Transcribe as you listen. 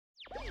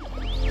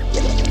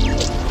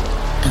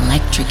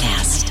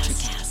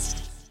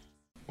Electrocast.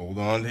 Hold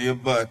on to your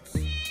butts.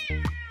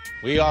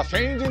 We are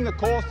changing the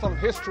course of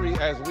history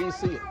as we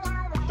see it.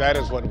 That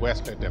is what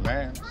Wesley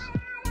demands.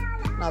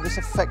 Now this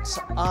affects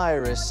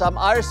Iris.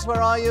 Iris,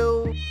 where are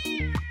you?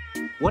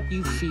 What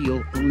you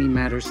feel only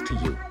matters to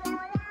you.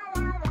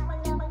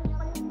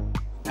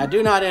 I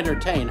do not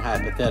entertain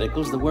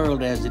hypotheticals. The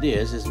world as it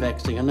is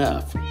vexing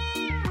enough.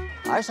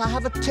 Iris, I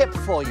have a tip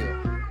for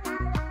you.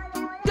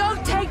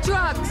 Don't take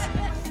drugs!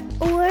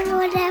 Or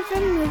Whatever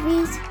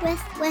Movies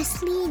with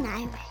Wesley and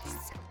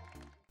Iris.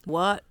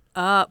 What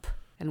up?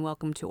 And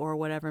welcome to Or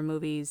Whatever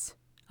Movies.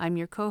 I'm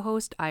your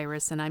co-host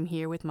Iris, and I'm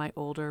here with my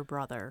older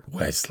brother.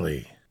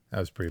 Wesley. That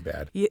was pretty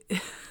bad. Yeah.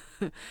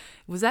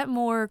 Was that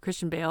more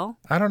Christian Bale?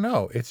 I don't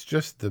know. It's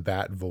just the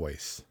Bat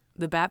voice.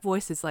 The Bat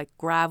voice is like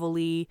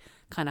gravelly,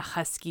 kind of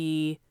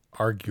husky.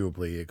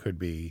 Arguably, it could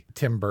be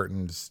Tim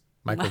Burton's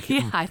Michael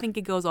Keaton. Yeah, I think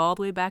it goes all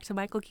the way back to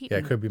Michael Keaton.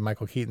 Yeah, it could be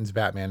Michael Keaton's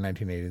Batman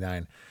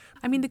 1989.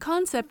 I mean, the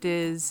concept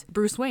is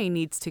Bruce Wayne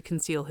needs to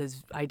conceal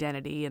his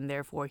identity, and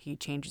therefore he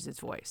changes his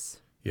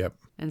voice. Yep.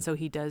 And so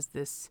he does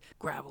this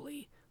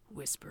gravelly,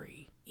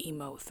 whispery,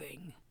 emo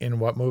thing. In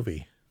what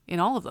movie?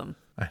 In all of them.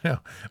 I know.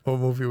 What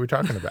movie are we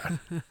talking about?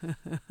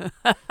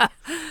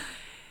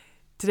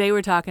 Today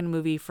we're talking a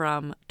movie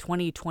from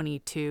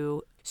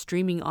 2022,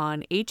 streaming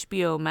on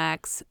HBO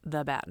Max,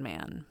 The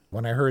Batman.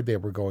 When I heard they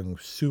were going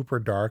super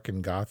dark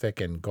and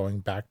gothic and going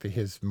back to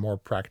his more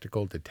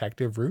practical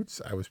detective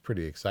roots, I was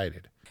pretty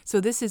excited. So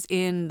this is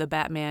in the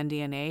Batman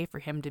DNA for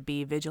him to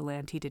be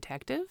vigilante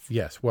detective?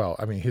 Yes. Well,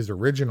 I mean, his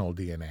original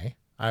DNA.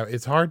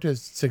 It's hard to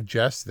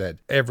suggest that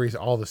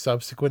all the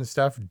subsequent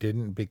stuff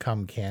didn't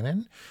become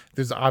canon.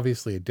 There's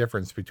obviously a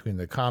difference between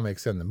the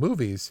comics and the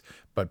movies,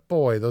 but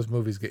boy, those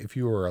movies, if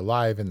you were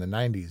alive in the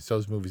 90s,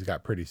 those movies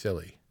got pretty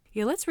silly.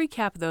 Yeah, let's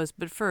recap those.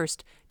 But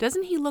first,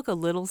 doesn't he look a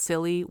little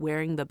silly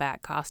wearing the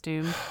Bat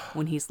costume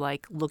when he's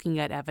like looking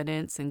at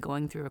evidence and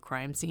going through a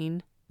crime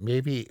scene?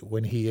 Maybe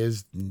when he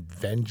is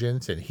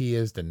vengeance and he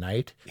is the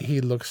knight, he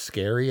looks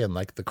scary and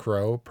like the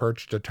Crow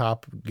perched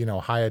atop,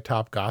 high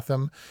atop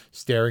Gotham,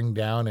 staring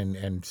down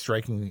and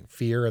striking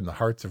fear in the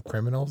hearts of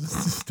criminals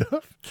and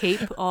stuff.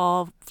 Cape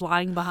all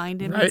flying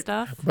behind him right? And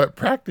stuff. But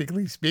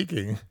practically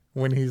speaking,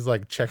 when he's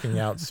like checking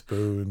out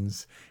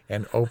spoons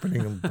and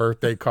opening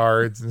birthday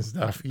cards and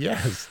stuff,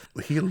 yes,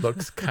 he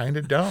looks kind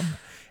of dumb.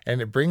 And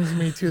it brings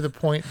me to the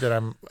point that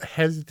I'm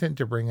hesitant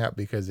to bring up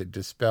because it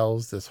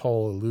dispels this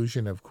whole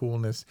illusion of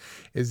coolness,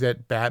 is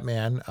that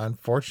Batman,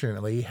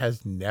 unfortunately,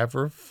 has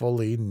never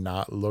fully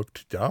not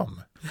looked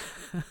dumb.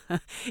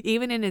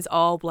 Even in his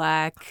all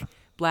Black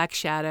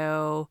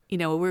Shadow,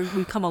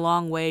 we've come a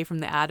long way from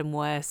the Adam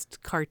West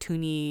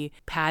cartoony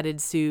padded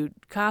suit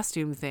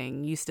costume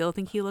thing. You still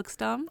think he looks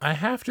dumb? I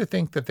have to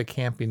think that the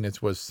campiness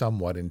was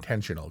somewhat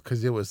intentional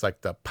because it was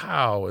like the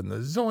pow and the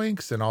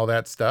zoinks and all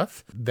that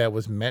stuff that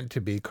was meant to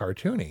be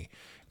cartoony.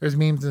 There's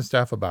memes and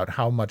stuff about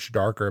how much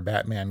darker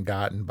Batman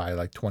got, and by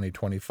like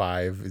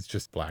 2025, it's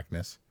just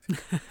blackness.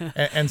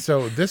 and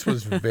so this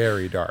was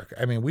very dark.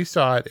 I mean, we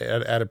saw it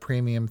at a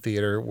premium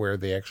theater where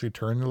they actually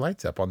turned the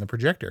lights up on the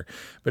projector.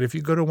 But if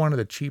you go to one of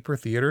the cheaper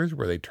theaters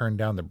where they turn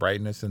down the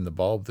brightness in the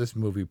bulb, this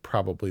movie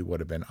probably would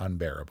have been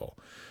unbearable.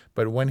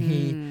 But when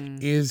he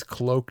is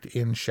cloaked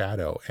in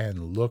shadow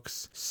and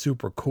looks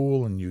super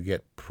cool and you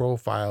get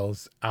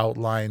profiles,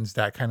 outlines,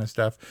 that kind of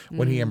stuff,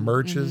 when he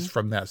emerges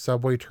from that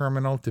subway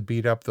terminal to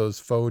beat up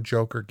those faux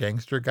Joker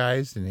gangster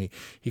guys and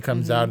he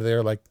comes out of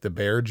there like the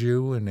Bear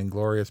Jew and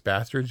Inglourious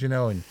Bastards,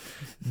 and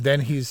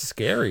then he's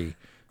scary.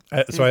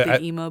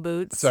 Emo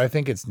boots. So I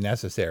think it's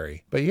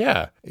necessary. But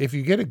yeah, if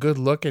you get a good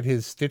look at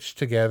his stitched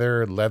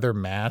together leather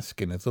mask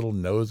and his little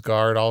nose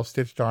guard all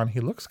stitched on, he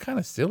looks kind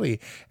of silly.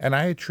 And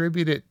I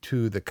attribute it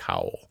to the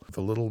cowl, the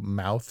little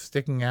mouth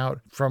sticking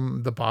out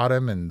from the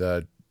bottom and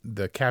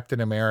the Captain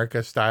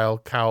America style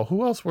cowl.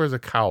 Who else wears a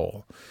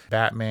cowl?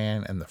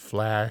 Batman and the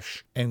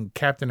Flash and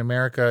Captain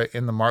America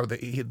in the Marvel.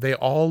 They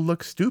all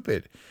look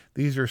stupid.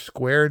 These are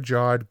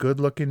square-jawed,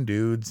 good-looking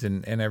dudes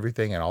and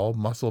everything, and all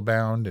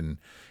muscle-bound. And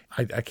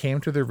I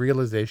came to the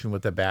realization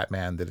with the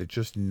Batman that it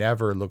just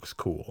never looks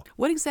cool.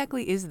 What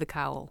exactly is the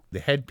cowl? The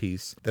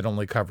headpiece that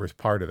only covers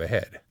part of the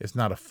head. It's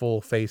not a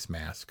full face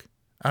mask.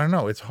 I don't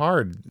know. It's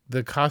hard.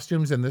 The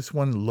costumes in this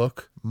one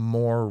look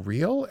more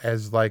real,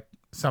 as like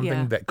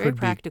something that could be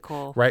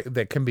practical, right?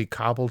 That can be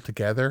cobbled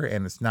together,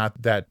 and it's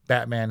not that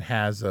Batman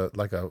has a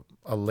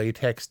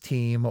latex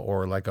team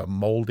or like a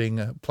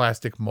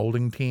plastic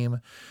molding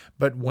team.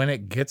 But when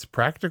it gets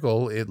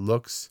practical, it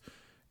looks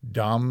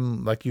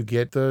dumb. Like you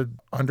get the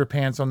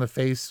underpants on the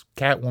face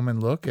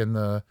Catwoman look and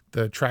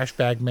the trash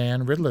bag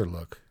man Riddler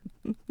look.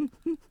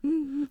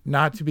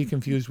 Not to be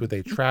confused with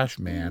a trash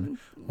man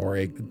or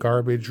a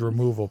garbage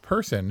removal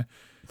person,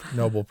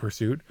 Noble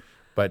Pursuit,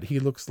 but he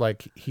looks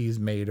like he's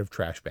made of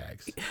trash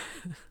bags.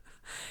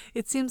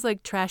 It seems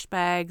like trash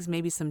bags,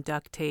 maybe some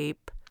duct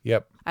tape.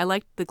 Yep. I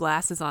liked the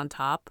glasses on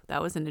top.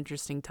 That was an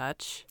interesting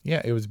touch.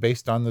 Yeah, it was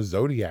based on the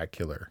Zodiac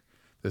Killer.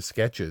 the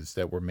sketches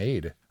that were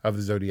made of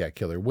the Zodiac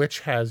Killer,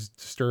 which has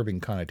disturbing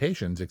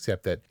connotations,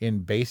 except that in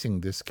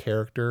basing this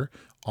character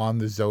on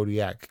the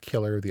Zodiac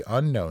Killer, the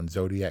unknown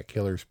Zodiac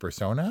Killer's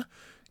persona,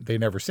 they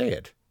never say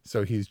it.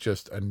 So he's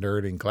just a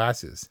nerd in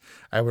glasses.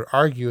 I would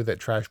argue that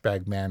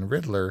Trashbag Man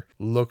Riddler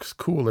looks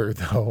cooler,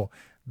 though,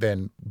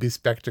 than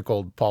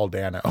bespectacled Paul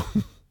Dano.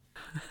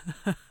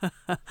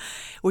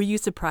 Were you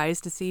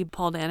surprised to see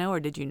Paul Dano, or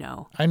did you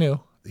know? I knew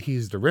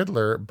he's the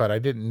Riddler, but I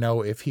didn't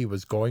know if he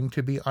was going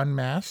to be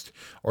unmasked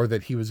or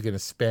that he was going to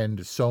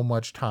spend so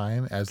much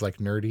time as like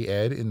Nerdy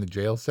Ed in the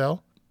jail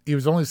cell. He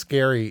was only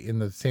scary in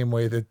the same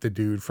way that the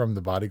dude from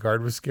The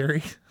Bodyguard was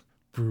scary.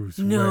 Bruce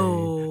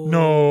No. Wayne.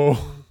 No.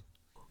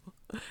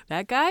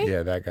 That guy?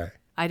 Yeah, that guy.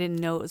 I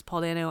didn't know it was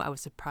Paul Dano. I was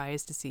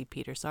surprised to see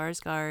Peter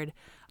Sarsgaard,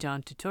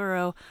 John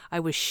Turturro. I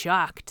was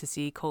shocked to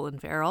see Colin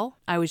Farrell.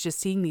 I was just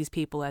seeing these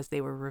people as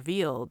they were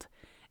revealed.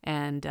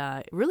 And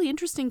really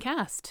interesting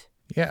cast.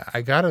 Yeah,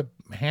 I gotta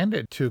hand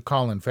it to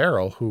Colin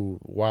Farrell, who,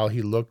 while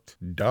he looked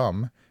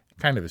dumb,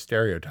 kind of a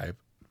stereotype,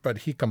 but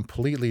he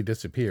completely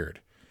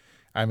disappeared.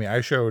 I mean,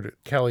 I showed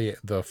Kelly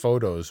the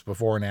photos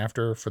before and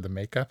after for the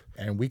makeup,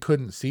 and we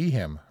couldn't see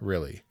him,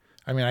 really.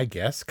 I mean, I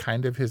guess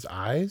kind of his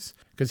eyes,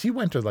 because he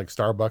went to like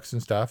Starbucks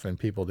and stuff, and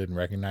people didn't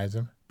recognize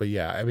him. But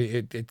yeah, I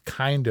mean, it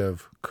kind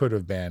of could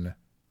have been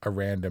a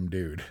random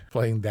dude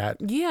playing that.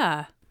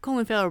 Yeah.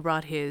 Colin Farrell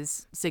brought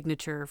his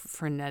signature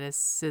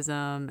freneticism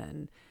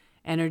and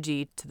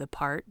energy to the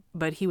part,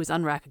 but he was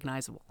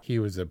unrecognizable. He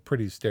was a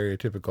pretty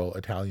stereotypical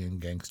Italian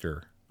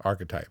gangster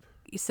archetype.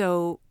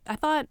 So I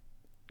thought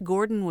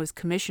Gordon was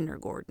Commissioner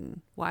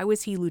Gordon. Why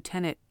was he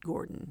Lieutenant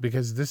Gordon?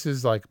 Because this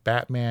is like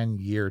Batman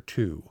Year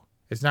 2.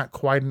 It's not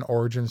quite an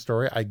origin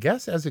story. I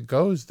guess as it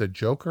goes, the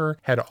Joker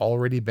had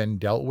already been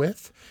dealt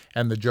with,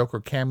 and the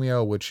Joker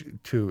cameo, which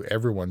to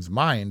everyone's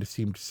mind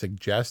seemed to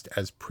suggest,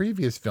 as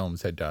previous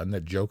films had done,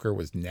 that Joker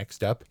was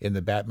next up in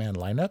the Batman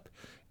lineup.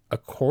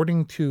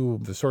 According to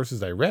the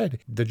sources I read,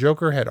 the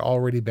Joker had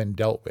already been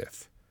dealt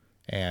with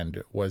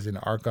and was in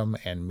Arkham,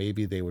 and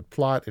maybe they would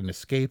plot and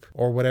escape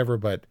or whatever,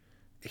 but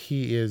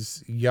he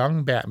is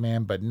young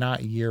Batman, but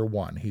not year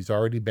one. He's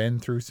already been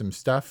through some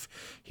stuff.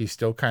 He's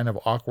still kind of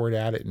awkward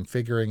at it and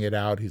figuring it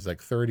out. He's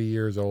like 30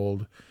 years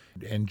old,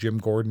 and Jim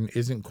Gordon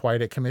isn't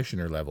quite at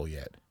commissioner level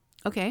yet.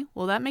 Okay,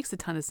 well, that makes a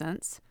ton of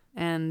sense.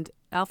 And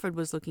Alfred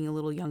was looking a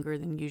little younger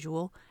than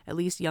usual, at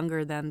least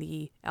younger than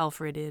the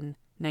Alfred in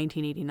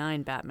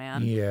 1989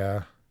 Batman.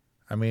 Yeah.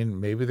 I mean,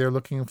 maybe they're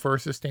looking for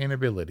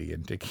sustainability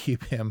and to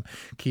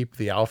keep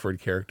the Alfred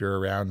character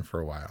around for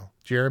a while.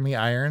 Jeremy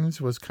Irons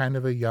was kind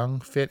of a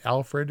young, fit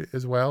Alfred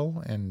as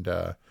well. And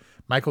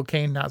Michael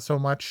Caine, not so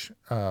much.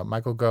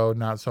 Michael Gough,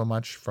 not so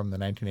much from the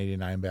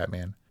 1989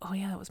 Batman. Oh,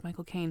 yeah, that was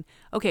Michael Caine.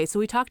 Okay, so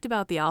we talked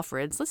about the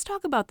Alfreds. Let's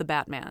talk about the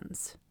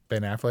Batmans.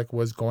 Ben Affleck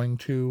was going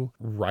to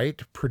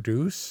write,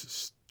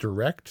 produce,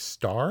 direct,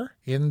 star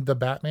in the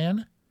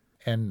Batman.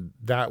 And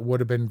that would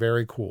have been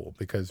very cool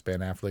because Ben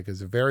Affleck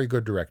is a very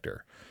good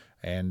director.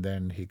 And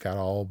then he got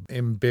all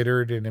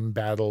embittered and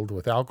embattled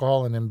with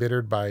alcohol and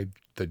embittered by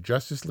the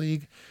Justice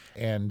League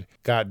and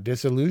got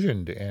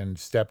disillusioned and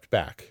stepped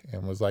back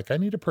and was like, I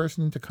need a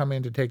person to come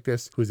in to take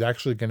this who's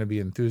actually going to be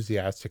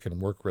enthusiastic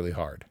and work really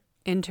hard.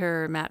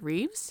 Enter Matt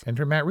Reeves.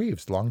 Enter Matt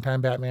Reeves, longtime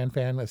Batman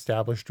fan,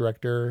 established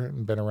director,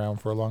 been around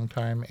for a long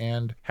time,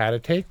 and had a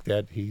take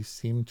that he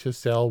seemed to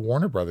sell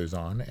Warner Brothers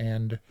on.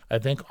 And I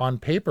think on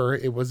paper,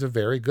 it was a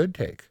very good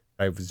take.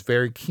 I was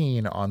very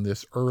keen on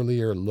this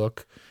earlier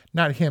look,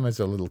 not him as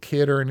a little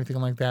kid or anything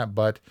like that,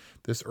 but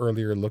this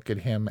earlier look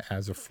at him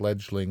as a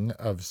fledgling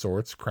of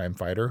sorts, crime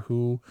fighter,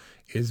 who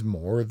is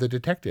more the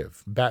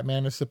detective.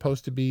 Batman is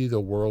supposed to be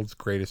the world's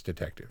greatest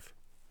detective.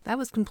 That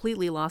was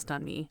completely lost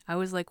on me. I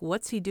was like,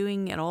 what's he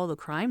doing at all the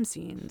crime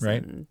scenes?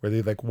 Right? Where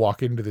they like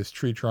walk into this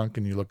tree trunk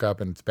and you look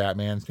up and it's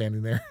Batman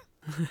standing there.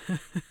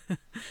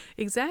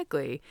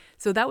 Exactly.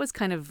 So that was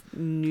kind of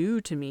new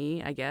to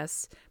me, I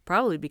guess,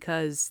 probably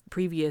because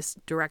previous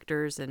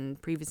directors and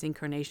previous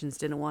incarnations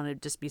didn't want to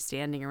just be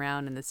standing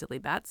around in the silly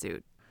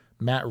batsuit.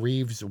 Matt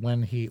Reeves,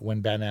 when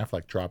Ben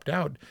Affleck dropped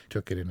out,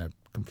 took it in a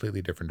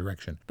completely different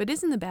direction. But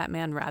isn't the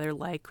Batman rather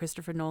like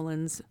Christopher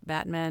Nolan's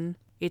Batman?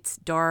 It's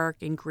dark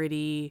and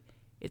gritty.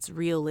 It's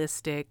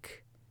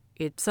realistic.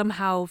 It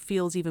somehow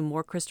feels even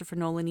more Christopher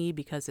Nolan-y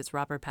because it's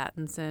Robert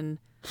Pattinson.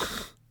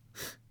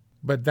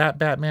 But that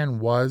Batman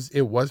was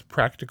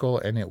practical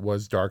and it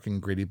was dark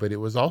and gritty, but it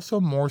was also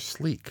more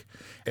sleek.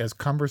 As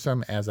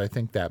cumbersome as I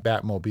think that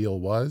Batmobile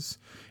was,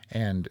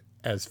 and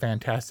as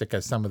fantastic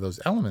as some of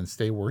those elements,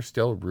 they were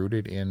still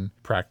rooted in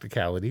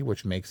practicality,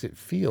 which makes it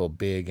feel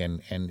big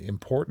and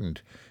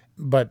important.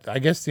 But I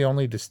guess the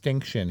only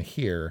distinction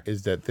here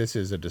is that this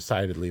is a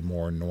decidedly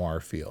more noir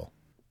feel.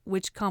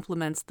 Which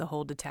complements the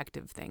whole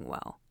detective thing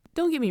well.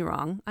 Don't get me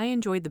wrong, I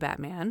enjoyed the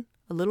Batman.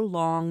 A little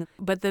long,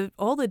 but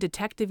all the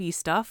detective-y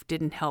stuff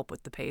didn't help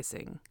with the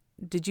pacing.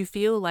 Did you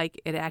feel like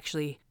it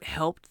actually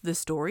helped the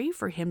story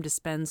for him to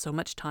spend so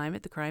much time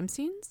at the crime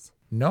scenes?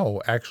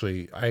 No,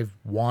 actually, I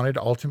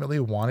ultimately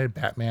wanted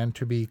Batman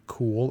to be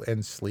cool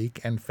and sleek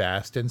and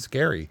fast and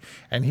scary.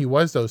 And he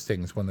was those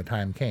things when the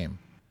time came.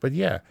 But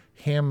yeah,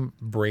 him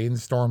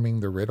brainstorming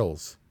the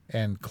riddles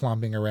and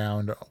clomping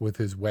around with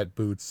his wet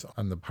boots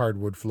on the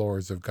hardwood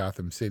floors of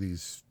Gotham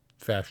City's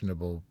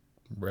fashionable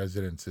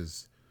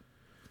residences.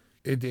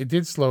 It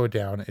did slow it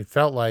down. It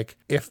felt like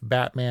if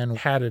Batman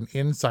had an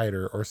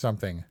insider or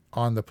something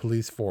on the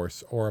police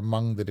force or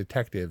among the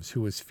detectives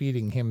who was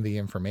feeding him the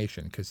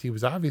information, because he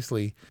was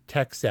obviously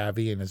tech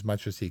savvy in as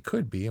much as he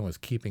could be and was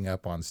keeping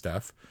up on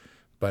stuff.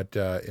 But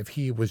if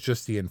he was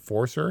just the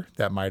enforcer,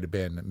 that might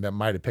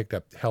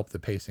have helped the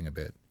pacing a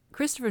bit.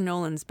 Christopher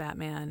Nolan's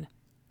Batman,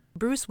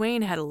 Bruce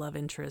Wayne had a love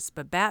interest,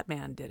 but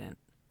Batman didn't,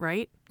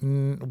 right?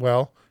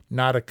 Well,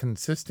 not a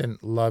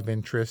consistent love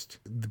interest.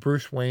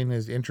 Bruce Wayne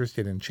is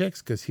interested in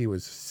chicks because he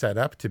was set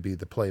up to be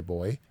the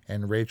playboy,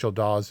 and Rachel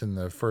Dawes in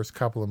the first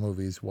couple of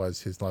movies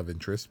was his love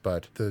interest,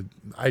 but the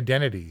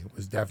identity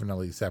was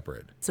definitely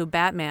separate. So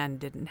Batman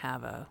didn't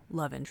have a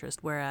love interest,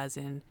 whereas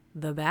in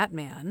The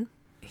Batman,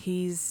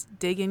 he's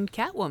digging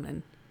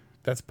Catwoman.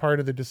 That's part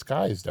of the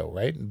disguise, though,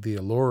 right? The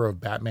allure of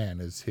Batman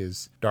is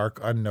his dark,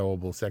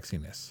 unknowable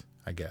sexiness,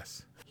 I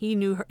guess. He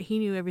knew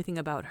everything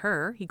about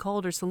her. He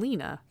called her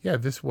Selena. Yeah,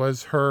 this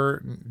was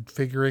her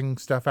figuring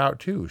stuff out,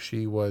 too.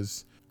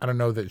 I don't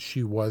know that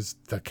she was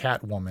the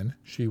Catwoman.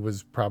 She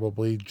was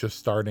probably just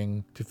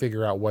starting to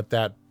figure out what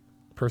that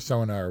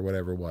persona or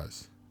whatever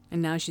was.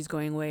 And now she's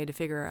going away to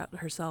figure out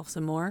herself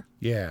some more.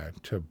 Yeah,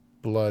 to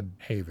Blood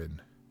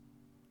Haven.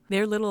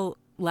 Their little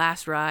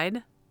last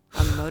ride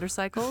on the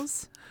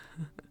motorcycles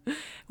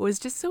was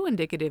just so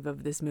indicative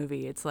of this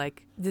movie. It's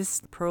like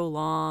this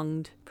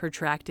prolonged,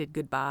 protracted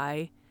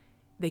goodbye.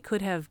 They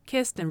could have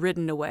kissed and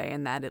ridden away,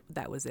 and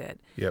that was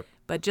it. Yep.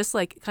 But just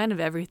like kind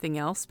of everything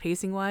else,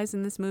 pacing-wise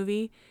in this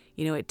movie,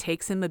 it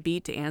takes him a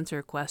beat to answer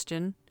a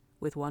question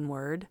with one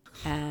word,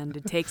 and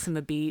it takes him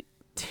a beat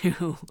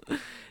to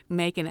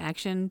make an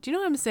action. Do you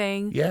know what I'm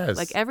saying? Yes.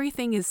 Like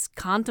everything is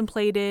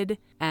contemplated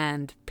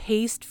and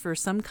paced for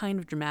some kind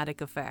of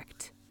dramatic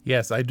effect.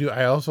 Yes, I do.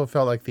 I also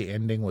felt like the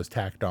ending was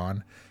tacked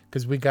on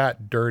because we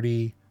got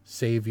dirty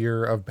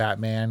savior of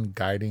Batman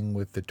guiding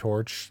with the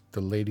torch,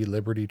 the Lady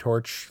Liberty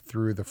torch,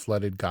 through the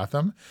flooded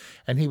Gotham,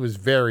 and he was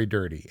very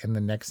dirty. In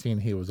the next scene,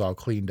 he was all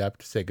cleaned up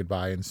to say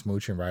goodbye and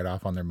smooch and ride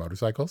off on their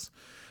motorcycles.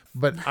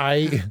 But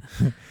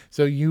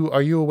are you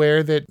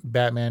aware that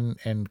Batman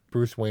and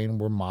Bruce Wayne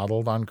were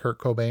modeled on Kurt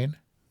Cobain?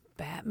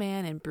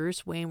 Batman and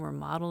Bruce Wayne were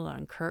modeled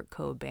on Kurt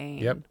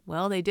Cobain. Yep.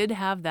 Well, they did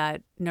have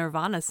that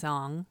Nirvana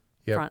song.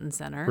 Yep. Front and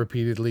center.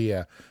 Repeatedly,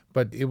 yeah.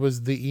 But it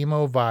was the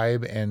emo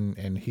vibe,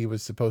 and he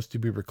was supposed to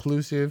be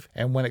reclusive.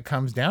 And when it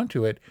comes down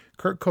to it,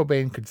 Kurt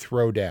Cobain could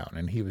throw down,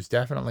 and he was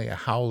definitely a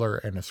howler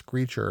and a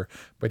screecher,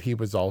 but he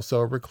was also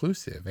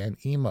reclusive and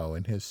emo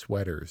in his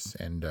sweaters.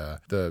 And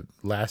the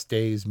Last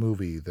Days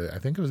movie, I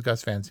think it was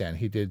Gus Van Sant,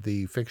 he did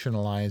the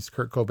fictionalized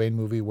Kurt Cobain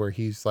movie where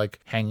he's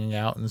like hanging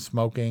out and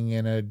smoking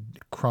in a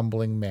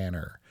crumbling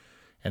manner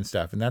and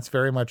stuff. And that's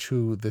very much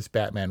who this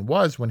Batman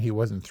was when he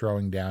wasn't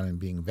throwing down and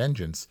being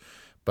vengeance.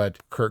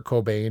 But Kurt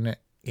Cobain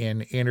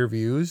in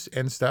interviews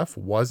and stuff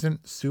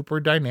wasn't super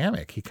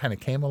dynamic. He kind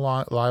of came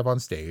along live on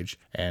stage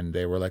and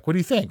they were like, "What do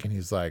you think?" And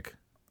he's like,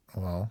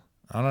 "Well,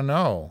 I don't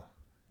know."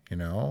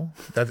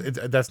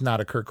 That's not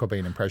a Kurt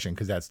Cobain impression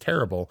because that's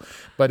terrible.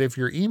 But if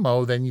you're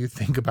emo, then you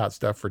think about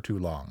stuff for too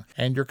long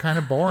and you're kind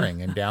of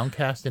boring and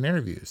downcast in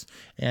interviews.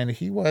 And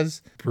he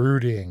was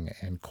brooding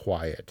and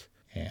quiet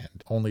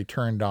and only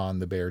turned on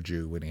the Bear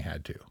Jew when he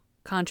had to.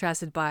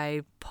 Contrasted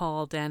by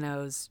Paul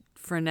Dano's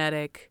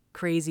frenetic,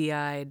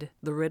 crazy-eyed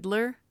The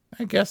Riddler.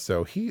 I guess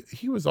so. He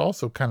was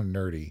also kind of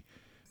nerdy.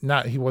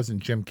 He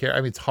wasn't Jim Carrey. I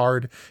mean, it's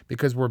hard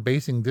because we're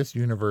basing this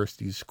universe,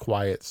 these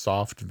quiet,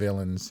 soft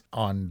villains,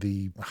 on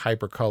the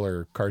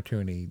hypercolor,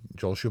 cartoony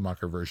Joel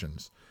Schumacher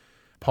versions.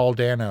 Paul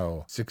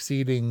Dano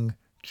succeeding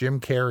Jim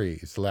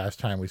Carrey's the last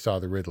time we saw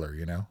The Riddler,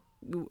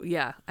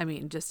 Yeah, I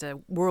mean, just a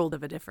world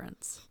of a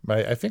difference.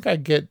 But I think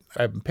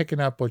I'm picking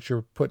up what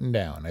you're putting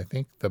down. I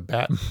think the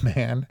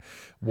Batman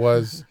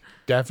was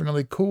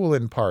definitely cool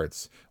in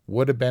parts,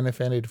 would have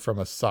benefited from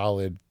a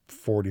solid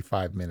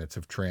 45 minutes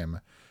of trim.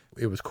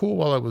 It was cool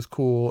while it was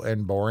cool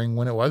and boring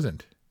when it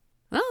wasn't.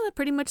 Well, that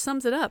pretty much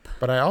sums it up.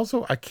 But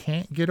I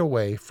can't get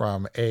away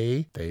from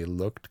they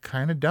looked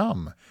kind of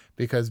dumb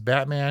because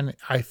Batman,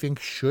 I think,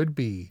 should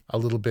be a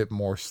little bit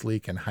more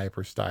sleek and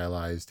hyper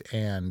stylized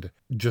and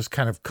just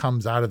kind of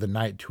comes out of the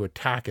night to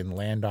attack and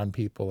land on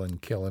people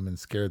and kill him and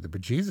scare the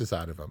bejesus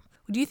out of them.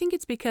 Do you think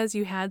it's because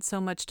you had so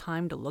much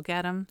time to look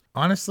at him?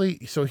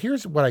 Honestly, so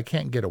here's what I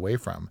can't get away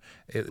from.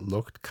 It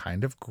looked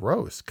kind of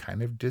gross,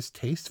 kind of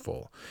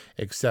distasteful,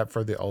 except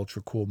for the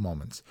ultra cool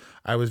moments.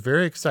 I was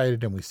very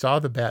excited and we saw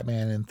the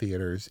Batman in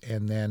theaters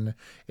and then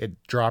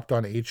it dropped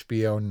on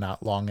HBO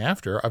not long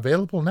after,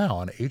 available now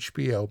on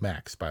HBO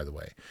Max, by the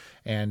way.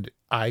 And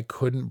I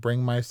couldn't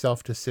bring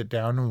myself to sit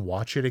down and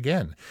watch it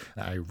again.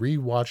 I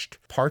rewatched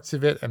parts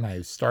of it and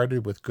I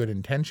started with good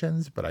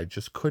intentions, but I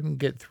just couldn't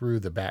get through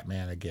the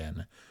Batman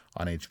again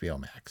on HBO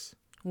Max.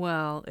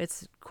 Well,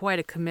 it's quite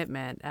a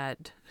commitment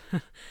at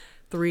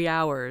 3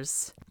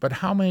 hours. But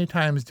how many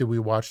times did we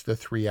watch the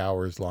 3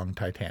 hours long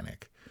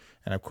Titanic?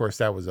 And of course,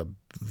 that was a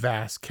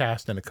vast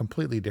cast and a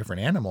completely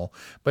different animal.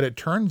 But it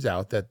turns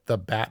out that the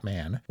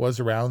Batman was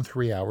around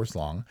 3 hours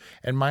long.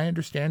 And my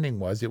understanding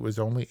was it was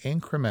only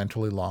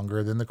incrementally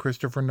longer than the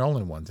Christopher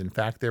Nolan ones. In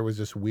fact, there was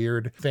this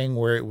weird thing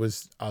where it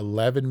was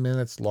 11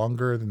 minutes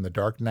longer than The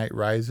Dark Knight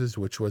Rises,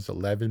 which was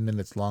 11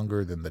 minutes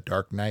longer than The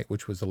Dark Knight,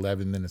 which was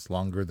 11 minutes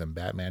longer than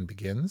Batman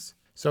Begins.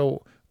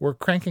 So we're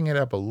cranking it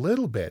up a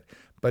little bit,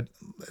 but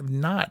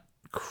not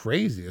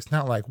crazy. It's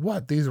not like,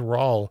 what, these were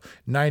all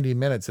 90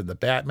 minutes and the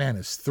Batman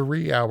is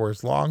 3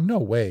 hours long? No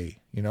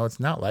way. It's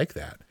not like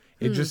that.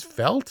 It just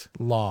felt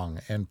long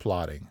and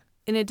plodding.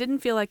 And it didn't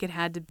feel like it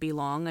had to be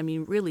long. I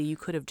mean, really, you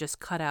could have just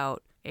cut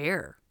out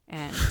air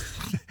and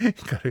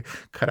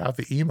cut out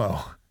the emo.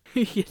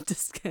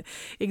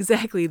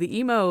 Exactly, the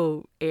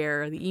emo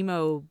air, the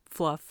emo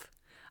fluff.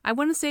 I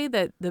want to say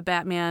that the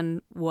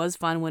Batman was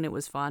fun when it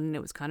was fun, and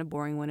it was kind of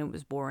boring when it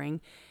was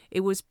boring. It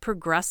was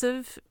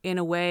progressive in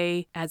a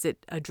way as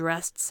it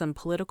addressed some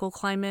political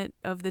climate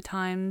of the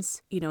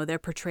times. Their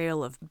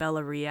portrayal of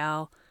Bella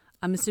Real,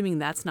 I'm assuming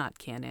that's not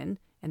canon,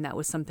 and that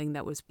was something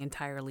that was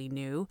entirely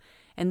new.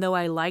 And though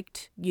I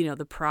liked,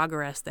 the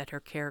progress that her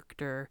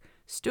character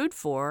stood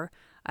for,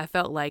 I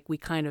felt like we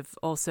kind of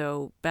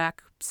also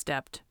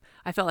backstepped.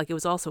 I felt like it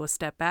was also a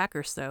step back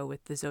or so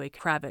with the Zoe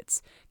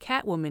Kravitz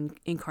Catwoman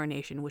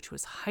incarnation, which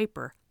was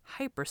hyper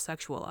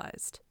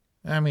sexualized.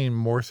 I mean,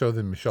 more so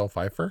than Michelle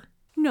Pfeiffer?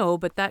 No,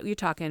 but that you're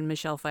talking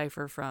Michelle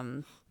Pfeiffer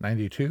from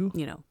 92?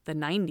 The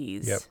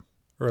 90s. Yep.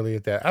 Early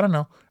at that. I don't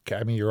know.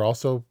 I mean, you're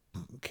also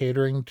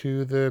catering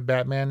to the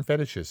Batman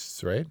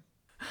fetishists, right?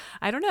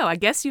 I don't know. I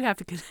guess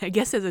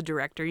as a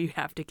director, you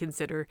have to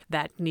consider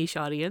that niche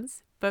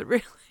audience. But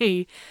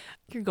really,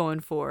 you're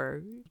going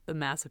for the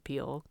mass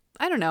appeal.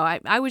 I don't know.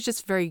 I was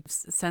just very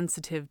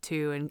sensitive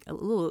to, and a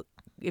little,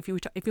 if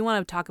you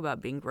want to talk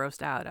about being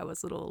grossed out, I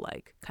was a little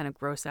kind of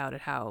grossed out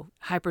at how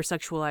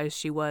hypersexualized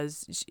she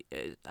was.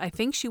 I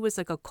think she was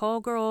like a call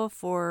girl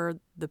for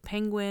the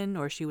Penguin,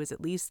 or she was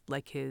at least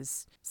like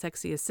his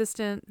sexy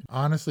assistant.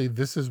 Honestly,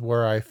 this is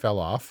where I fell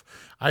off.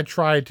 I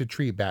tried to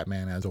treat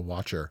Batman as a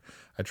watcher.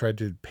 I tried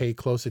to pay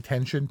close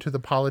attention to the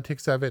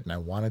politics of it, and I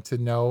wanted to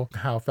know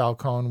how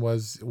Falcone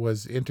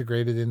was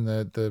integrated in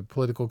the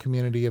political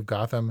community of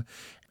Gotham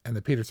and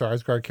the Peter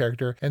Sarsgaard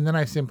character, and then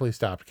I simply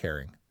stopped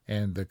caring.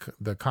 And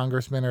the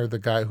congressman, or the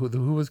guy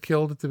who was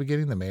killed at the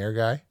beginning, the mayor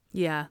guy?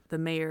 Yeah, the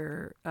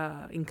mayor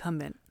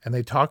incumbent. And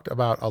they talked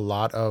about a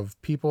lot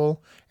of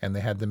people, and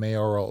they had the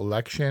mayoral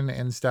election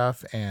and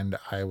stuff, and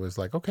I was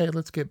like, okay,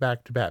 let's get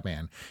back to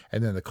Batman.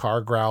 And then the car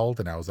growled,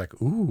 and I was like,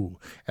 ooh.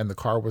 And the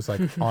car was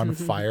like on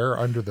fire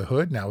under the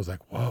hood, and I was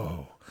like,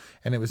 whoa.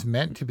 And it was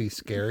meant to be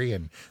scary,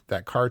 and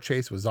that car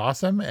chase was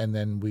awesome. And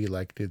then we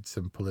did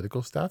some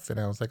political stuff, and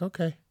I was like,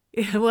 okay.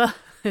 Yeah, well,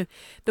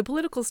 the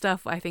political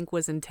stuff, I think,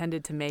 was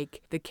intended to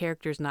make the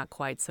characters not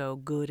quite so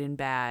good and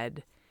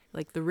bad.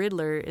 Like, the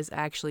Riddler is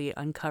actually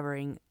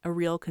uncovering a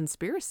real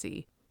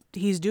conspiracy.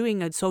 He's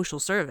doing a social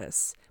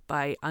service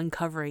by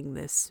uncovering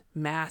this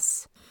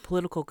mass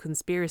political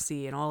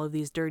conspiracy and all of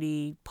these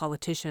dirty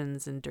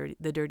politicians and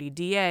the dirty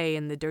DA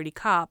and the dirty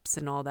cops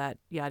and all that,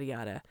 yada,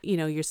 yada.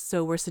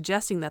 So we're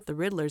suggesting that the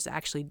Riddler's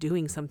actually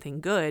doing something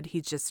good.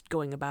 He's just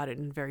going about it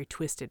in a very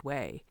twisted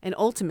way. And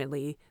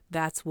ultimately,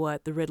 that's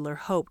what the Riddler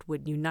hoped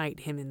would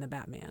unite him and the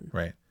Batman.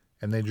 Right.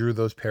 And they drew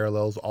those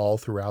parallels all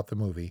throughout the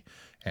movie.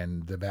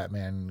 And the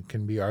Batman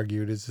can be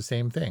argued is the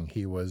same thing.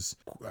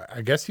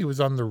 I guess he was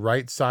on the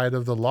right side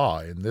of the law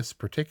in this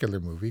particular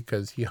movie,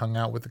 because he hung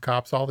out with the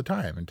cops all the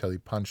time until he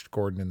punched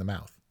Gordon in the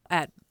mouth.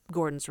 At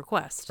Gordon's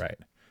request. Right.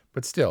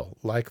 But still,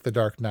 like The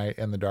Dark Knight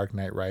and The Dark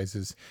Knight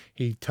Rises,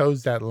 he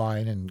toes that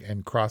line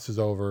and crosses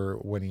over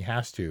when he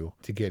has to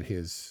get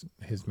his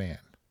man,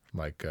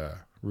 like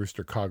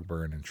Rooster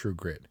Cogburn in True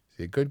Grit. Is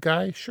he a good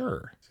guy?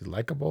 Sure. Is he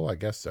likable? I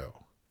guess so.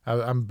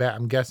 I'm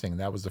guessing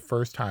that was the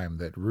first time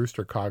that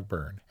Rooster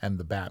Cogburn and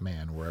the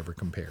Batman were ever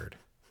compared.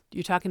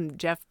 You're talking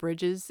Jeff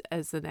Bridges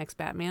as the next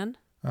Batman?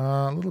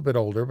 A little bit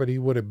older, but he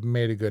would have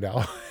made a good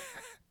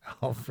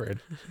Alfred.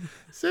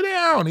 Sit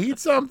down, eat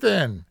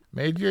something.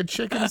 Made you a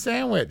chicken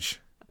sandwich.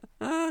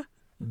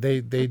 They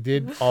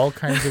did all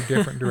kinds of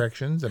different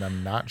directions, and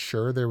I'm not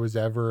sure there was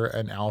ever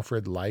an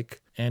Alfred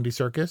like Andy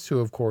Serkis, who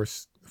of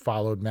course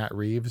followed Matt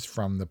Reeves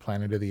from the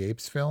Planet of the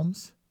Apes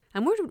films.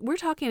 And we're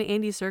talking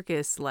Andy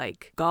Serkis,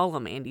 like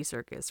Gollum Andy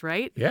Serkis,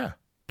 right? Yeah.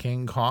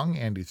 King Kong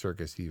Andy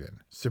Serkis even.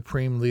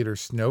 Supreme Leader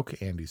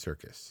Snoke Andy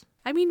Serkis.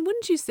 I mean,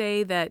 wouldn't you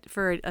say that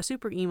for a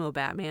super emo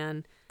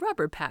Batman,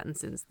 Robert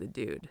Pattinson's the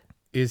dude?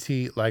 Is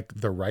he like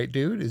the right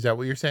dude? Is that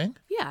what you're saying?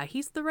 Yeah,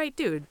 he's the right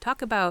dude.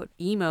 Talk about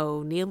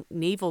emo,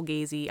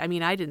 navel-gazy. I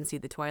mean, I didn't see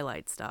the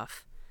Twilight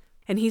stuff.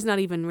 And he's not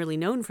even really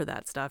known for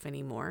that stuff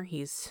anymore.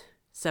 He's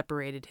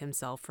separated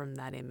himself from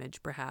that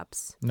image,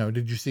 perhaps. No,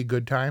 did you see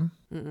Good Time?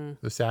 Mm-mm.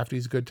 The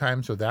Safdie's Good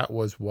Time? So that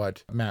was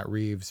what Matt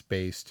Reeves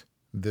based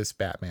this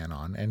Batman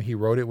on. And he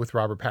wrote it with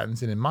Robert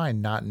Pattinson in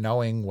mind, not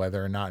knowing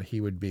whether or not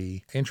he would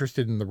be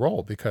interested in the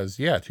role. Because,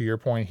 yeah, to your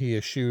point, he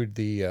eschewed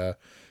the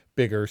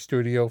bigger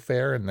studio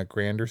fare and the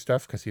grander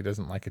stuff because he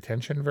doesn't like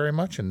attention very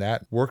much. And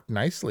that worked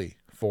nicely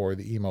for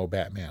the emo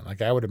Batman.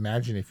 Like, I would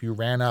imagine if you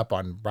ran up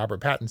on Robert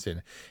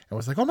Pattinson and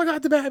was like, oh my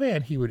God, the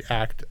Batman, he would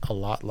act a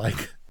lot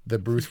like the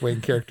Bruce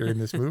Wayne character in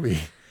this movie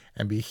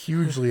and be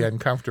hugely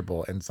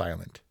uncomfortable and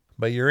silent.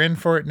 But you're in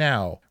for it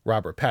now.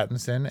 Robert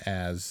Pattinson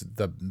as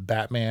the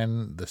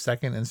Batman, the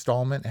second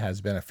installment, has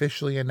been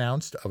officially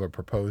announced of a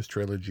proposed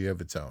trilogy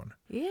of its own.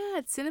 Yeah,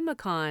 it's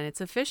CinemaCon.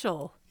 It's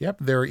official. Yep,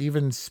 there are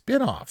even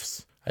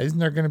spin-offs. Isn't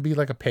there going to be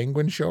like a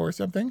Penguin show or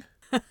something?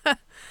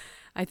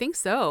 I think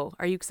so.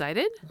 Are you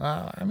excited?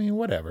 I mean,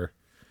 whatever.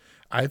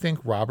 I think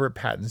Robert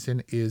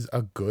Pattinson is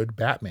a good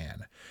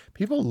Batman.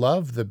 People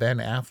love the Ben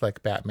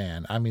Affleck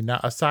Batman. I mean,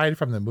 not aside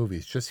from the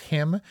movies, just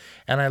him.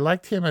 And I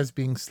liked him as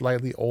being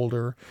slightly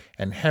older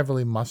and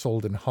heavily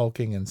muscled and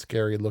hulking and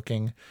scary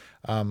looking.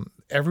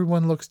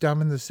 Everyone looks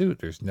dumb in the suit.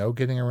 There's no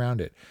getting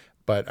around it.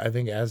 But I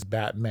think as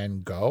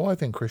Batmen go, I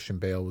think Christian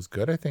Bale was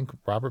good. I think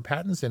Robert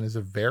Pattinson is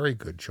a very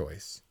good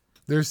choice.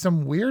 There's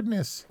some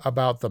weirdness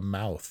about the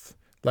mouth.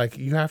 Like,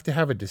 you have to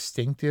have a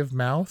distinctive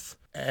mouth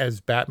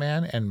as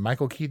Batman, and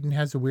Michael Keaton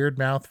has a weird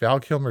mouth. Val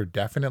Kilmer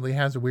definitely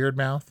has a weird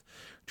mouth.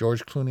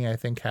 George Clooney, I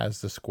think,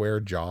 has the square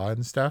jaw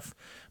and stuff.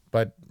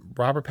 But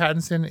Robert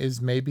Pattinson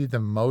is maybe the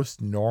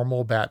most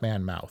normal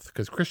Batman mouth,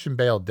 because Christian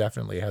Bale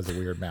definitely has a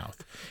weird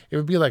mouth. It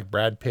would be like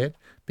Brad Pitt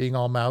being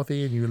all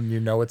mouthy, and you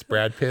know it's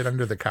Brad Pitt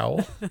under the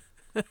cowl.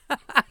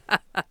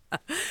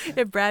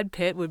 If Brad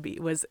Pitt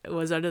was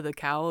under the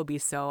cowl, it would be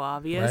so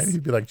obvious. Right?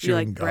 He'd be like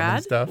chewing gum Brad,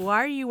 and stuff. Why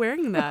are you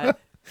wearing that?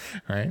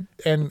 Right?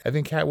 And I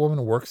think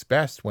Catwoman works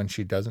best when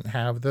she doesn't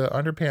have the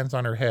underpants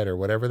on her head or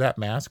whatever that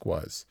mask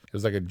was. It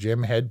was like a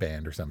gym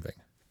headband or something.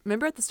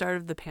 Remember at the start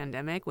of the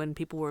pandemic when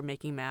people were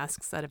making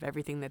masks out of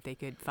everything that they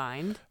could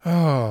find?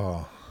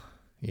 Oh,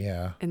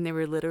 yeah. And they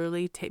were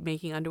literally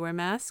making underwear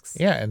masks?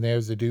 Yeah, and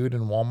there's a dude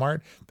in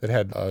Walmart that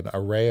had an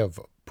array of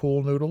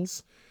pool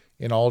noodles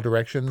in all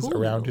directions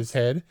around his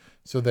head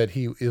so that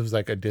it was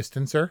like a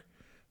distancer.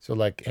 So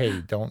like,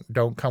 hey,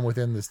 don't come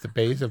within the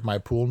base of my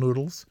pool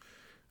noodles.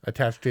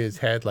 Attached to his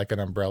head like an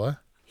umbrella.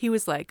 He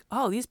was like,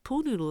 oh, these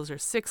pool noodles are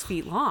 6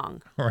 feet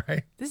long.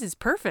 Right. This is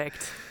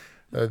perfect.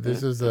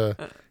 This is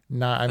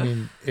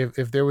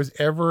if there was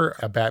ever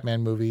a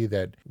Batman movie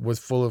that was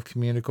full of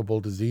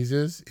communicable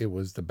diseases, it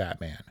was the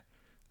Batman.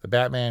 The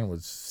Batman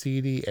was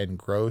seedy and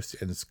gross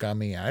and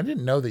scummy. I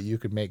didn't know that you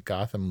could make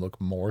Gotham look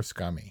more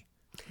scummy.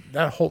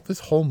 This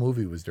whole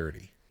movie was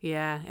dirty.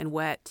 Yeah, and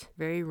wet,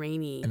 very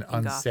rainy and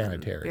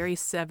unsanitary. Very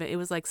Seven. It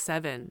was like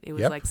Seven. It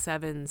was like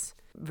Seven's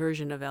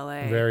version of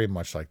LA. Very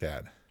much like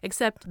that.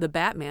 Except the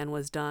Batman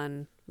was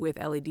done with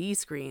LED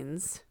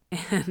screens,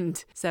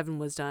 and Seven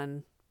was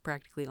done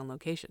practically on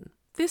location.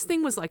 This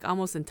thing was like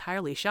almost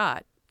entirely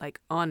shot like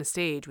on a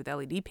stage with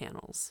LED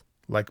panels.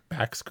 Like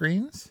back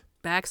screens?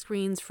 Back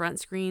screens, front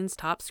screens,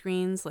 top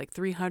screens, like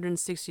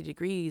 360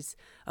 degrees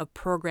of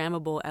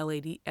programmable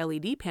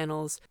LED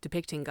panels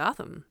depicting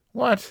Gotham.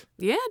 What?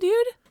 Yeah,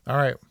 dude. All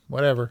right,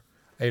 whatever.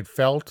 It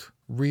felt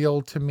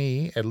real to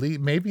me. At least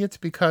maybe it's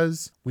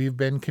because we've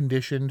been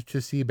conditioned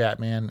to see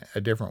Batman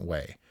a different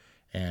way.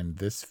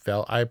 And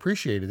I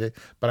appreciated it,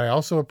 but I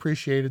also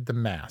appreciated the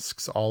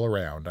masks all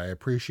around. I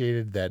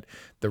appreciated that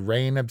the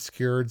rain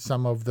obscured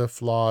some of the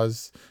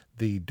flaws.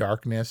 The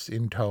darkness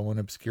in tone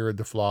obscured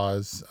the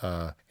flaws,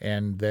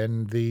 and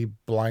then the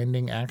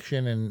blinding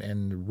action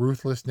and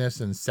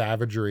ruthlessness and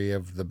savagery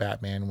of the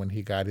Batman when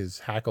he got his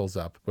hackles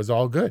up was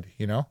all good,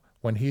 you know?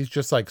 When he's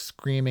just like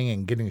screaming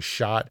and getting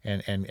shot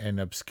and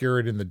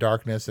obscured in the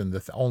darkness, and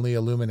the only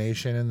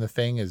illumination in the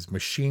thing is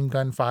machine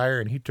gun fire,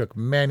 and he took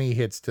many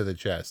hits to the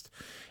chest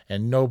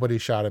and nobody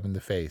shot him in the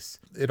face.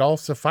 It all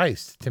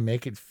sufficed to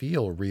make it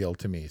feel real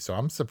to me, so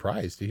I'm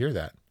surprised to hear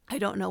that. I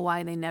don't know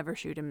why they never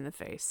shoot him in the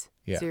face.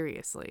 Yeah.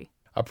 Seriously.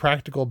 A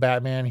practical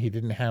Batman. He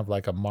didn't have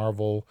like a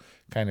Marvel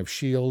kind of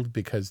shield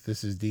because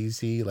this is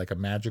DC, like a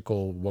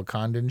magical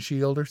Wakandan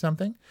shield or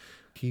something.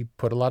 He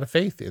put a lot of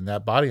faith in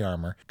that body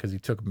armor because he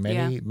took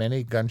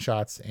many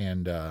gunshots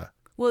and...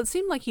 Well, it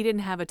seemed like he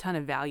didn't have a ton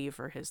of value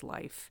for his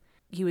life.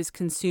 He was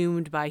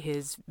consumed by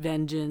his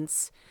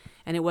vengeance,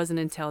 and it wasn't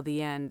until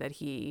the end that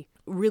he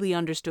really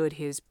understood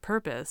his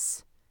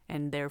purpose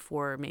and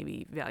therefore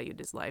maybe valued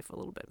his life a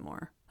little bit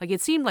more. Like,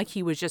 it seemed like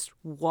he was just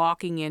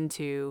walking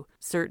into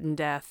certain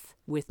death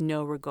with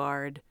no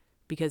regard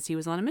because he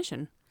was on a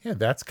mission. Yeah,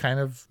 that's kind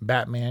of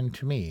Batman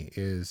to me,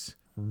 is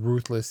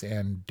ruthless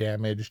and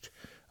damaged.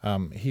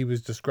 He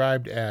was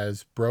described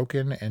as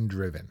broken and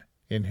driven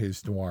in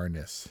his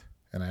noirness.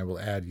 And I will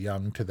add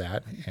young to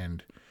that,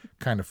 and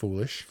kind of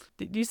foolish.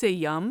 Did you say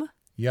yum?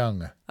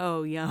 Young.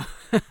 Oh, yum.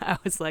 I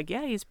was like,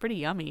 yeah, he's pretty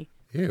yummy.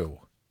 Ew.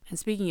 And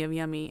speaking of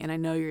yummy, and I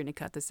know you're going to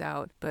cut this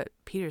out, but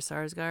Peter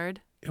Sarsgaard.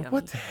 Yummy.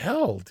 What the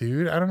hell,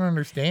 dude? I don't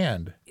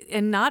understand.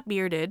 And not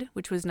bearded,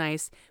 which was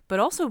nice, but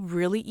also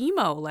really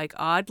emo, like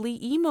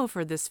oddly emo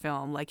for this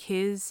film. Like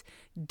his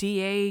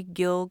D.A.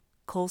 Gil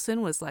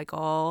Coulson was like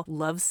all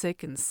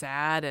lovesick and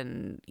sad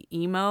and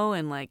emo,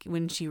 and like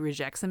when she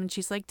rejects him and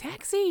she's like,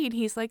 taxi, and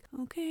he's like,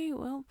 okay,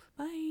 well,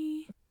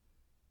 bye.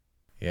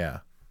 Yeah.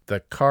 The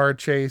car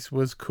chase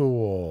was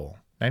cool.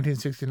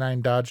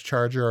 1969 Dodge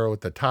Charger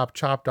with the top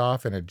chopped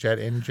off and a jet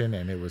engine,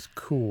 and it was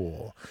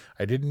cool.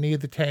 I didn't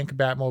need the tank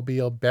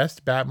Batmobile.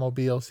 Best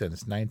Batmobile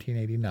since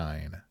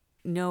 1989.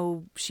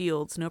 No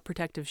shields, no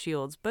protective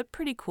shields, but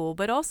pretty cool.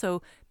 But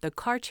also the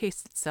car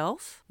chase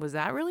itself, was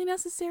that really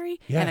necessary?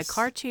 Yes. And a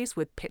car chase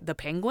with the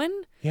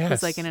Penguin? Yes.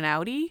 Was like in an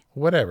Audi?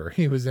 Whatever.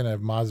 He was in a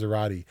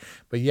Maserati.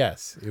 But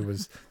yes, it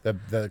was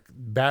the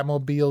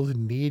Batmobiles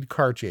need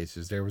car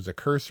chases. There was a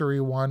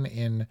cursory one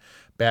in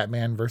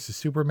Batman versus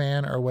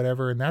Superman or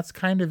whatever, and that's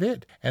kind of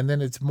it. And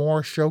then it's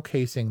more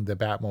showcasing the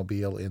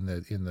Batmobile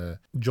in the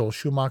Joel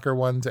Schumacher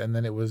ones, and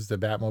then it was the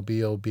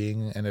Batmobile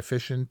being an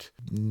efficient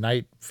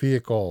night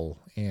vehicle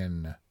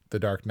in the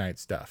Dark Knight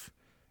stuff.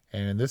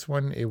 And in this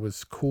one, it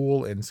was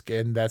cool and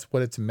that's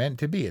what it's meant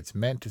to be. It's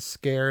meant to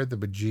scare the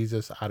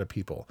bejesus out of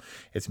people.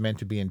 It's meant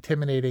to be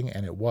intimidating,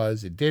 and it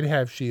was. It did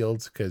have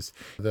shields because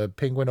the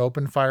Penguin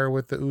opened fire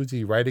with the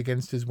Uzi right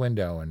against his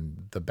window,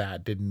 and the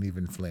Bat didn't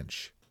even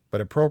flinch.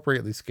 But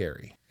appropriately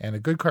scary, and a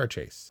good car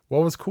chase.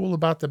 What was cool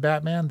about the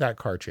Batman? That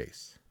car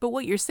chase. But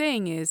what you're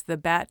saying is the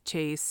Bat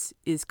chase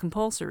is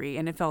compulsory,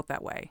 and it felt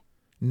that way.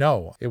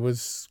 No, it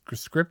was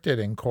scripted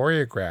and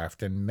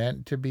choreographed and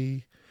meant to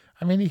be.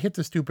 I mean, he hit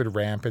the stupid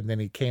ramp and then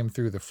he came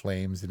through the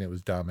flames and it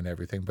was dumb and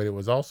everything, but it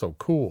was also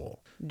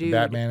cool. Dude.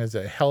 Batman is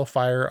a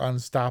hellfire,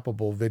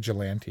 unstoppable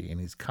vigilante, and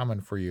he's coming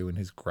for you in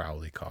his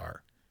growly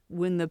car.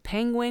 When the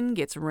Penguin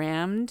gets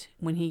rammed,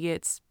 when he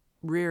gets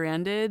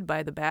rear-ended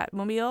by the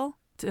Batmobile,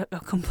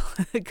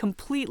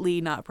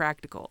 completely not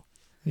practical.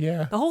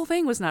 Yeah. The whole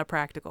thing was not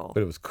practical.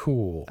 But it was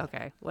cool.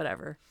 Okay,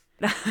 whatever.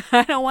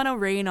 I don't want to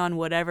rain on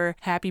whatever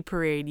happy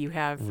parade you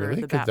have for Really?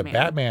 the Because Batman. the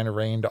Batman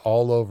rained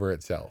all over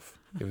itself.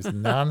 It was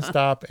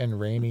nonstop and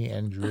rainy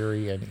and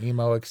dreary and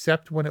emo,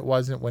 except when it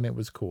wasn't, when it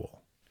was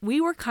cool. We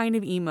were kind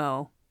of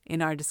emo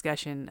in our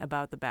discussion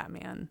about the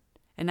Batman.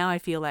 And now I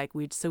feel like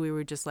we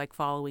were just like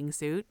following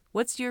suit.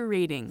 What's your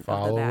rating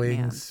of the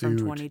Batman Suit.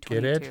 from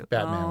 2022? Get it?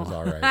 Batman was Oh.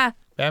 all right.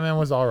 Batman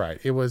was all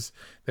right.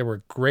 There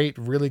were great,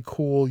 really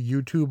cool,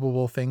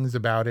 YouTubeable things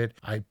about it.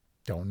 I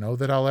don't know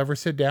that I'll ever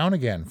sit down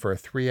again for a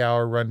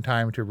 3-hour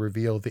runtime to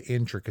reveal the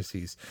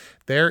intricacies.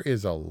 There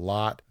is a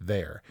lot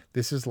there.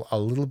 This is a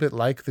little bit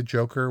like the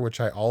Joker, which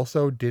I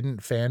also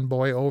didn't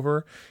fanboy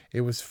over.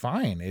 It was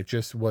fine. It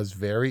just was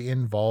very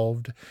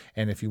involved.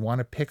 And if you want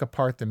to pick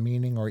apart the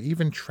meaning or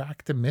even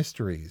track the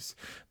mysteries,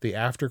 the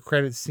after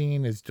credit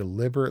scene is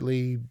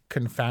deliberately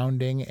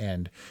confounding,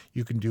 and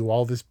you can do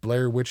all this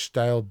Blair Witch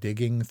style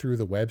digging through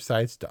the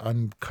websites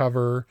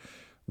to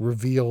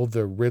reveal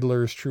the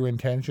Riddler's true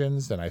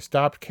intentions, and I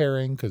stopped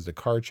caring because the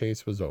car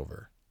chase was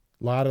over.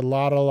 Lot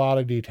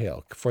of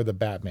detail for the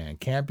Batman.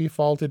 Can't be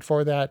faulted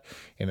for that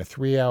in a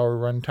 3-hour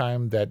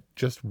runtime that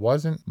just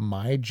wasn't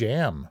my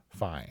jam.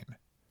 Fine.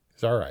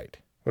 It's all right.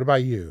 What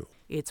about you?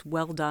 It's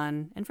well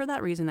done, and for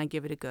that reason I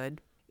give it a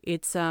good.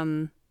 It's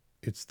the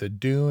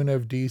Dune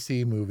of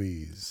DC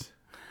movies.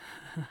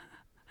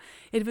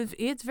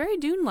 It's very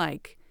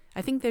Dune-like.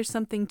 I think there's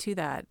something to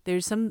that.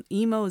 There's some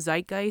emo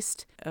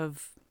zeitgeist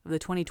of the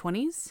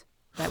 2020s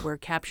that we're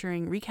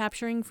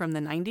recapturing from the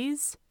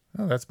 90s.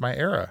 Oh, that's my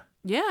era.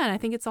 Yeah, and I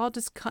think it's all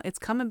just it's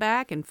coming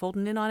back and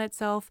folding in on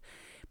itself,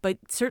 but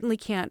certainly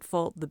can't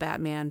fault the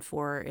Batman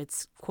for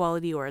its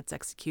quality or its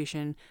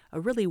execution. A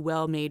really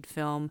well-made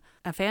film,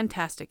 a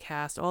fantastic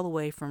cast all the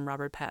way from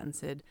Robert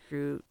Pattinson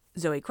through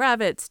Zoe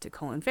Kravitz to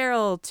Colin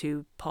Farrell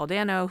to Paul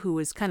Dano, who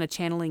was kind of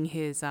channeling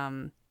his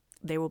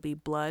There Will Be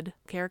Blood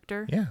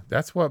character. Yeah,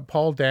 that's what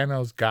Paul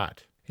Dano's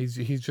got.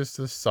 He's just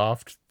a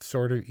soft,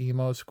 sort of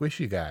emo,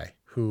 squishy guy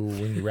who,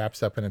 when he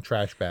wraps up in a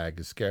trash bag,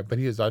 is scared. But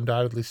he is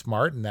undoubtedly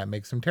smart, and that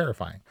makes him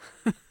terrifying.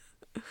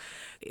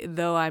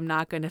 Though I'm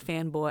not going to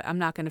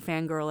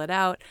fangirl it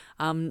out.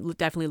 I'm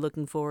definitely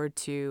looking forward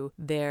to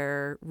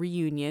their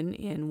reunion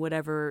in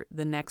whatever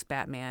the next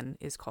Batman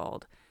is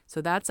called.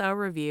 So that's our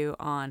review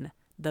on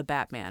The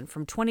Batman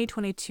from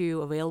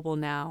 2022, available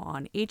now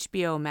on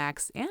HBO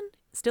Max and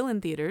still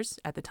in theaters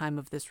at the time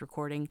of this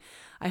recording.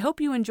 I hope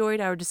you enjoyed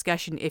our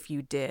discussion. If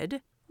you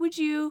did, would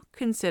you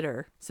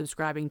consider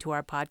subscribing to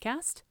our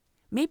podcast?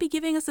 Maybe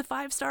giving us a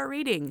 5-star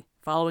rating,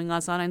 following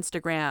us on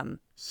Instagram,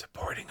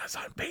 Supporting us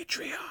on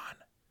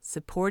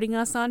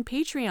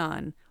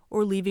Patreon,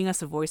 or leaving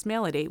us a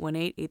voicemail at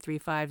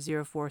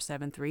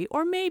 818-835-0473,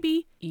 or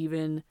maybe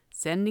even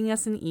sending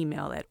us an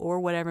email at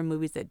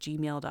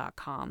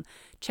orwhatevermovies@gmail.com.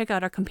 Check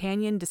out our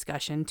companion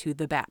discussion to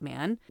The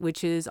Batman,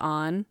 which is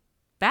on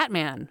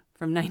Batman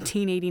from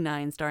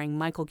 1989, starring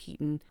Michael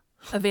Keaton,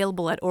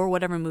 available at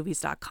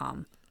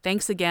orwhatevermovies.com.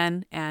 Thanks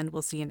again, and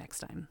we'll see you next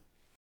time.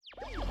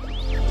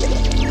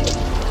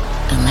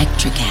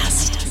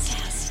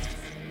 Electricast.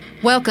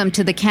 Welcome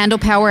to the Candle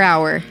Power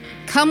Hour.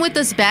 Come with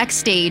us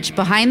backstage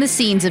behind the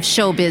scenes of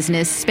show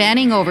business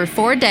spanning over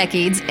 4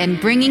 decades and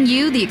bringing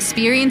you the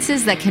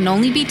experiences that can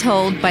only be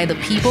told by the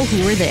people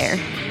who were there.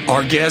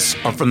 Our guests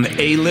are from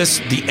the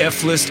A-list, the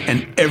F-list,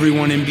 and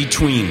everyone in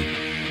between.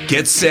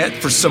 Get set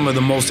for some of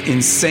the most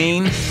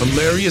insane,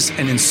 hilarious,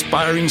 and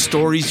inspiring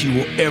stories you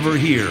will ever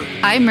hear.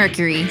 I'm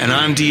Mercury. And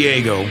I'm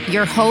Diego.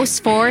 Your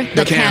host for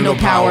the Candle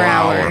Power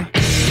Hour.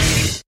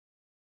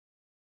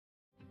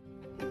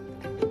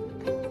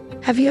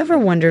 Have you ever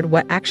wondered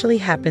what actually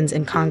happens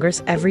in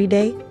Congress every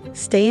day?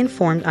 Stay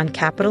informed on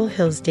Capitol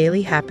Hill's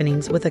daily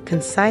happenings with a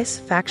concise,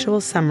 factual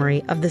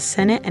summary of the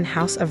Senate and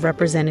House of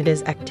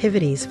Representatives'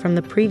 activities from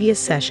the previous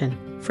session,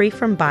 free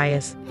from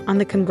bias, on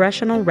the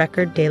Congressional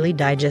Record Daily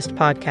Digest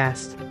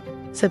podcast.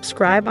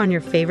 Subscribe on your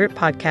favorite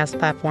podcast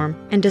platform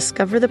and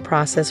discover the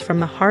process from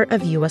the heart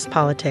of U.S.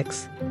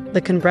 politics.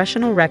 The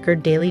Congressional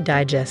Record Daily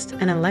Digest,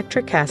 an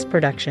Electricast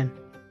production.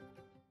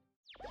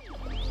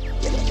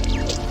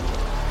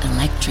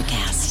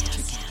 Electricast.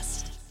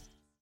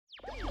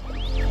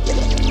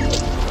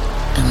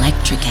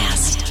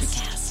 Electricast.